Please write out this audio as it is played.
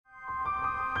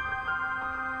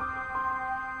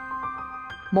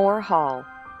Moore Hall.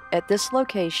 At this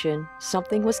location,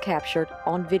 something was captured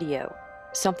on video,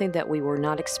 something that we were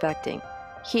not expecting,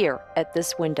 here at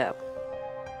this window.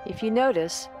 If you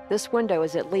notice, this window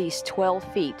is at least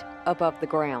 12 feet above the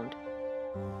ground.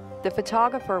 The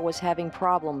photographer was having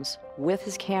problems with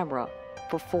his camera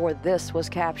before this was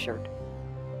captured.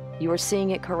 You are seeing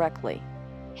it correctly.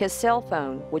 His cell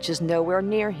phone, which is nowhere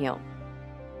near him.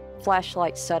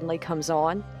 Flashlight suddenly comes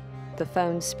on, the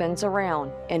phone spins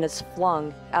around and is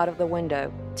flung out of the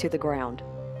window to the ground.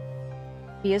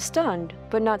 He is stunned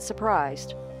but not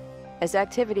surprised, as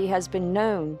activity has been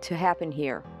known to happen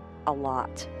here a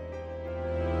lot.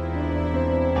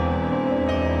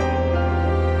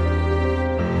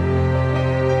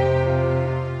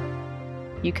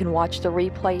 You can watch the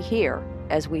replay here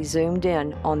as we zoomed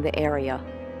in on the area.